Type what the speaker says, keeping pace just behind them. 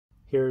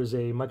Here's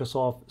a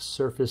Microsoft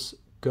Surface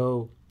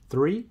Go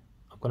 3.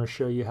 I'm going to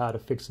show you how to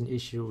fix an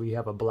issue where you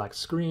have a black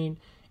screen.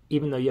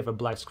 Even though you have a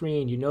black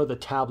screen, you know the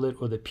tablet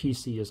or the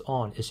PC is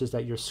on. It's just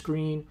that your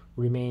screen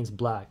remains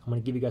black. I'm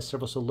going to give you guys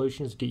several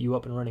solutions to get you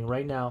up and running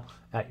right now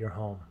at your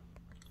home.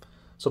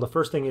 So the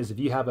first thing is, if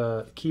you have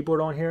a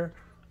keyboard on here,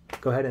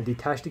 go ahead and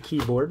detach the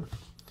keyboard.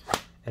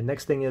 And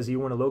next thing is, you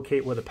want to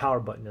locate where the power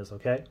button is,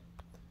 okay?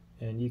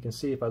 And you can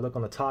see if I look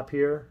on the top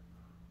here,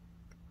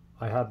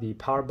 I have the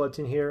power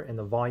button here and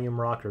the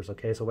volume rockers,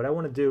 okay? So what I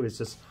want to do is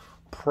just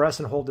press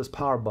and hold this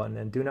power button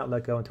and do not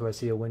let go until I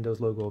see a Windows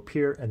logo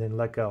appear, and then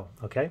let go,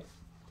 okay?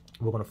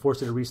 We're going to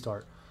force it to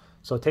restart.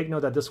 So take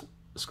note that this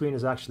screen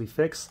is actually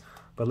fixed,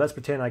 but let's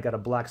pretend I got a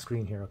black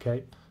screen here,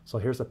 okay? So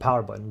here's the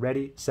power button.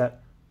 Ready,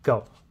 set,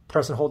 go.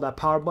 Press and hold that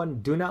power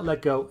button. Do not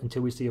let go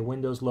until we see a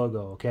Windows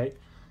logo, okay?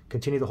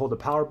 Continue to hold the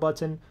power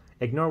button.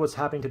 Ignore what's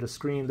happening to the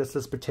screen. Let's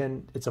just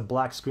pretend it's a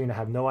black screen. I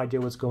have no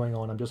idea what's going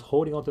on. I'm just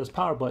holding onto this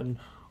power button,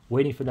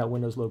 waiting for that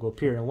Windows logo to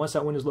appear. And once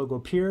that Windows logo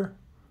appears,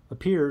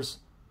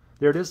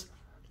 there it is.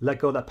 Let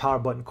go of that power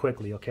button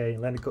quickly, okay?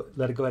 Let it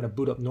go ahead and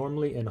boot up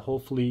normally, and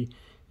hopefully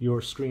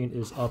your screen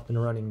is up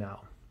and running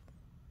now.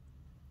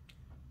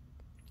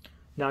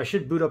 Now I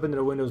should boot up into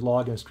the Windows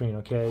login screen,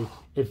 okay?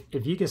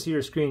 If you can see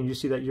your screen, you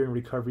see that you're in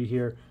recovery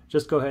here,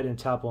 just go ahead and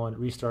tap on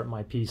Restart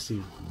My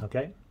PC,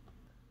 okay?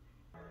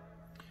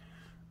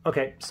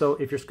 Okay, so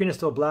if your screen is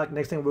still black,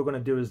 next thing we're going to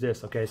do is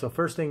this, okay? So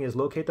first thing is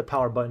locate the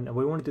power button, and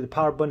what we want to do the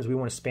power button is we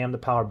want to spam the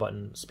power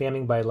button.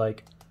 Spamming by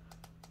like,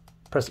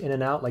 press in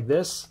and out like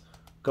this.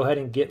 Go ahead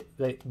and get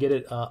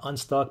it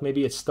unstuck.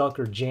 Maybe it's stuck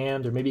or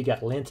jammed, or maybe you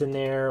got lint in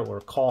there,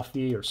 or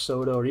coffee, or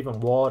soda, or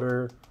even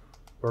water,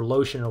 or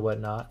lotion, or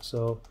whatnot.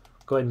 So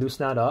go ahead and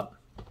loosen that up.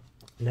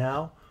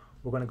 Now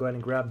we're going to go ahead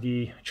and grab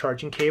the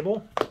charging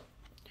cable,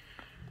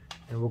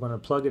 and we're going to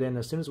plug it in.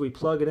 As soon as we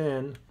plug it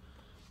in,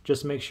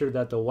 just make sure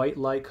that the white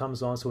light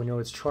comes on so we know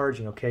it's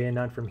charging, okay? And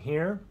then from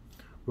here,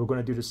 we're going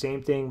to do the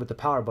same thing with the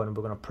power button.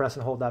 We're going to press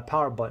and hold that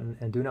power button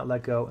and do not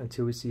let go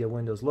until we see a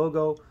Windows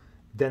logo,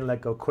 then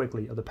let go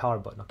quickly of the power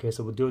button, okay?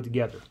 So we'll do it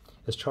together.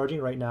 It's charging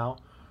right now.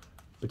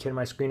 Pretend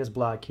my screen is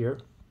black here.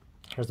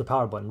 Here's the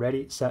power button.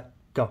 Ready, set,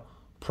 go.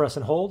 Press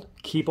and hold.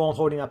 Keep on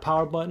holding that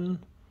power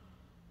button.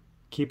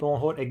 Keep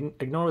on holding.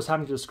 Ignore what's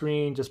happening to the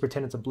screen. Just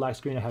pretend it's a black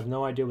screen. I have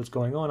no idea what's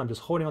going on. I'm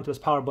just holding onto this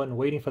power button,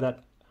 waiting for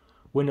that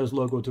Windows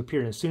logo to appear.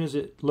 And as soon as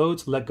it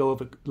loads, let go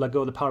of it, let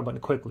go of the power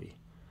button quickly.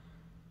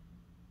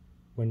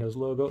 Windows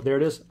logo, there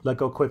it is. Let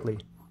go quickly.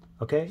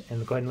 Okay,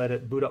 and go ahead and let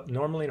it boot up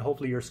normally, and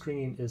hopefully your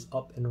screen is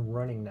up and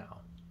running now.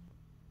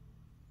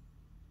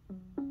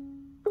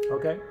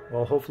 Okay,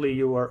 well hopefully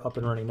you are up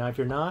and running. Now if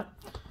you're not,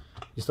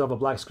 you still have a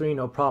black screen,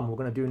 no problem. What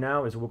we're going to do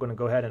now is we're going to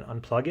go ahead and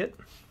unplug it.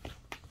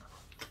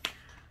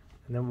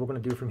 And then what we're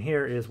going to do from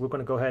here is we're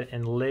going to go ahead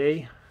and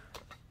lay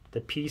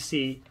the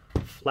PC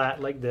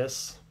flat like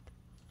this.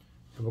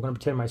 And we're going to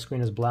pretend my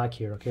screen is black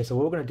here, okay? So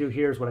what we're going to do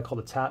here is what I call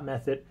the tap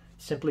method.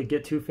 Simply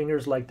get two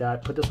fingers like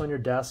that, put this on your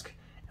desk,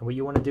 and what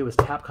you want to do is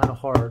tap kind of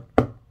hard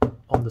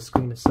on the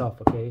screen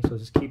itself, okay? So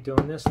just keep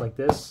doing this like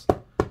this.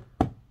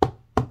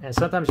 And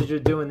sometimes as you're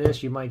doing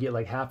this, you might get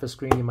like half a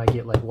screen, you might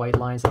get like white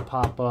lines that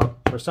pop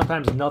up, or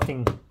sometimes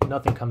nothing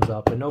comes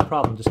up, but no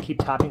problem. Just keep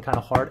tapping kind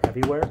of hard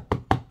everywhere.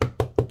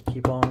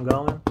 Keep on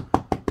going.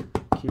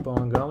 Keep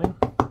on going.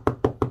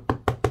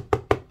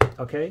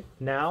 Okay,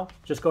 now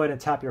just go ahead and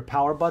tap your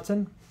power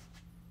button.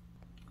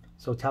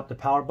 So tap the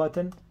power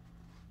button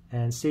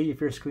and see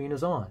if your screen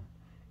is on.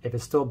 If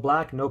it's still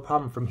black, no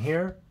problem from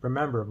here.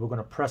 Remember, we're going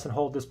to press and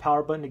hold this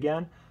power button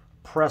again.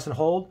 Press and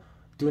hold.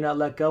 Do not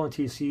let go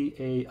until you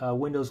see a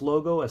Windows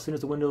logo. As soon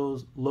as the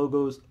Windows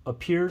logo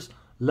appears,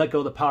 let go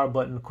of the power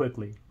button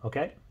quickly,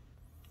 okay?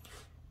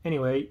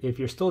 Anyway, if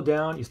you're still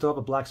down, you still have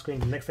a black screen,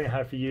 the next thing I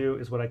have for you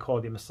is what I call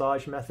the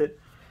massage method.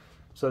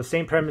 So the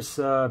same premise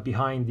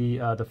behind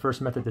the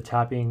first method, the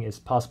tapping. Is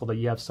possible that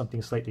you have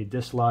something slightly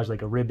dislodged,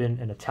 like a ribbon,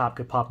 and a tap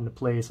could pop into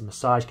place. A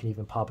massage can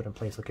even pop it in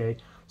place, okay?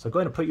 So go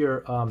ahead and put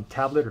your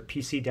tablet or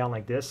PC down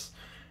like this.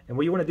 And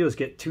what you want to do is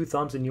get two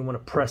thumbs and you want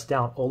to press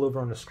down all over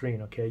on the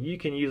screen, okay? You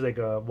can use like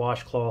a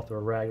washcloth or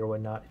a rag or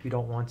whatnot if you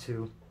don't want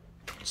to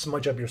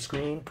smudge up your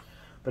screen.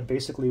 But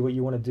basically what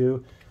you want to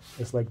do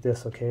is like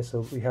this, okay?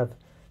 So we have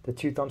the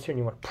two thumbs here and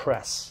you want to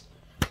press,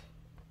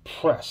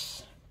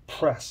 press,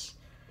 press.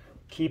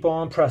 Keep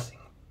on pressing.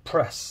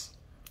 Press,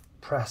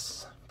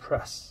 press,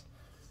 press,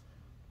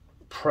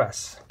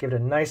 press. Give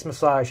it a nice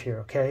massage here,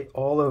 okay?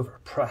 All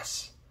over.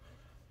 Press,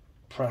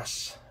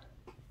 press.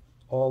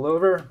 All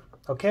over,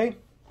 okay?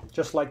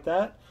 Just like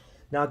that.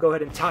 Now go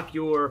ahead and tap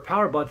your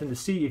power button to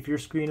see if your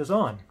screen is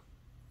on.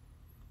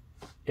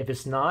 If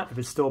it's not, if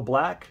it's still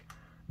black,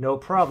 no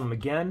problem.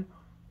 Again,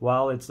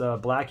 while it's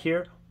black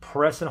here,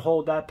 press and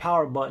hold that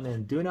power button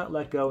and do not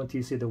let go until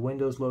you see the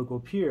Windows logo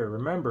appear.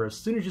 Remember, as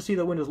soon as you see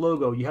the Windows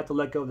logo, you have to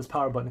let go of this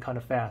power button kind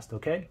of fast,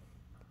 okay?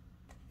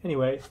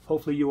 Anyway,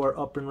 hopefully you are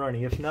up and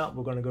running. If not,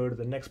 we're going to go to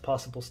the next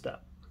possible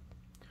step.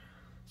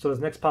 So this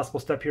next possible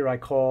step here,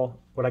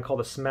 what I call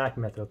the smack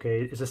method,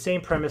 okay? It's the same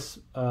premise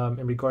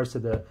in regards to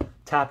the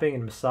tapping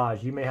and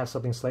massage. You may have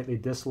something slightly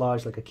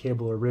dislodged like a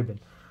cable or ribbon,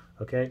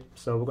 okay?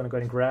 So we're gonna go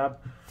ahead and grab.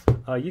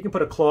 You can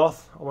put a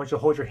cloth. I want you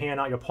to hold your hand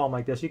out, your palm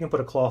like this. You can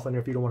put a cloth on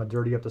there if you don't want to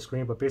dirty up the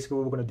screen, but basically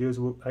what we're gonna do is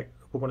we're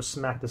gonna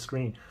smack the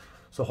screen.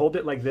 So hold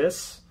it like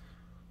this,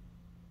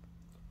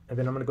 and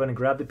then I'm gonna go ahead and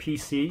grab the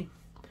PC,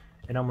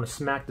 and I'm gonna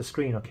smack the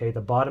screen, okay? The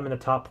bottom and the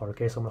top part,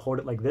 okay? So I'm gonna hold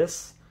it like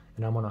this,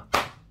 and I'm gonna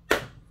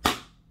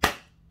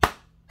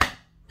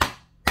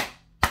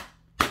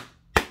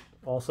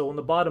also on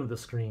the bottom of the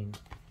screen.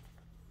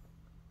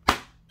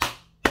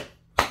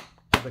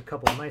 Give a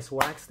couple of nice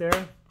whacks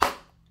there.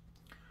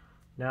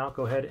 Now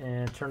go ahead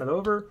and turn it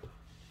over,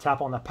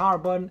 tap on the power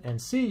button, and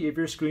see if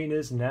your screen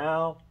is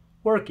now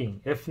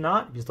working. If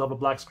not, if you still have a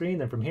black screen,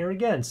 then from here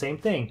again, same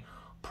thing.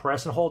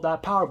 Press and hold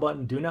that power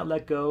button. Do not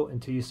let go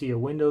until you see a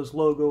Windows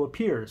logo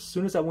appear. As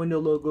soon as that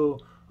Windows logo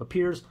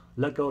appears,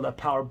 let go of that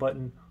power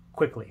button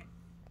quickly.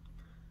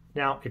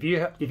 Now, if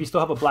you still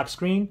have a black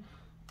screen,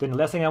 then the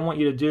last thing I want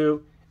you to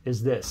do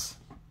is this.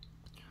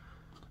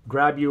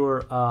 Grab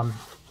your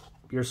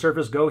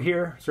Surface Go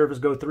here, Surface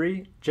Go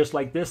 3, just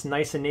like this,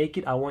 nice and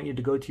naked. I want you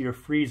to go to your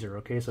freezer,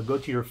 okay? So go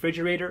to your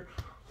refrigerator,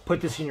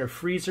 put this in your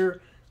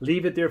freezer,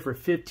 leave it there for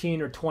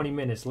 15 or 20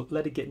 minutes.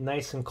 Let it get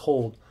nice and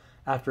cold.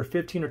 After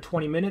 15 or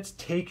 20 minutes,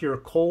 take your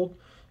cold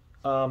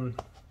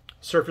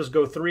Surface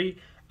Go 3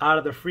 out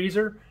of the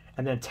freezer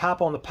and then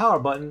tap on the power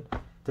button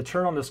to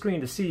turn on the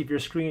screen to see if your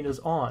screen is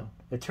on.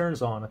 It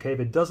turns on, okay? If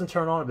it doesn't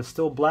turn on, if it's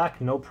still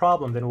black, no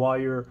problem. Then while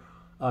your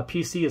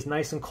PC is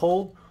nice and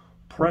cold,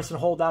 press and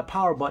hold that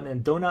power button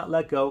and do not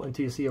let go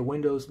until you see a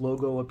Windows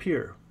logo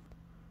appear.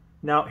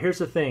 Now, here's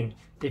the thing.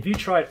 If you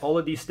tried all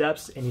of these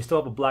steps and you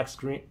still have a black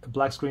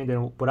screen,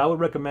 then what I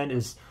would recommend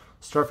is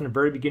start from the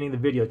very beginning of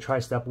the video. Try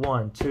step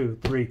 1, 2,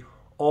 3,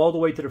 all the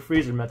way to the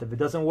freezer method. If it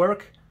doesn't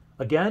work,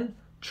 again,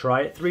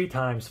 try it 3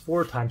 times,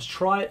 4 times.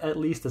 Try it at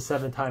least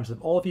 7 times.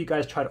 If all of you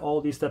guys tried all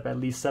these steps at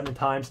least 7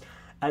 times,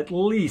 at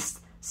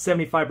least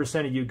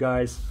 75% of you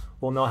guys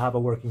will now have a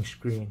working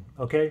screen,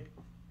 okay?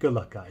 Good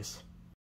luck, guys.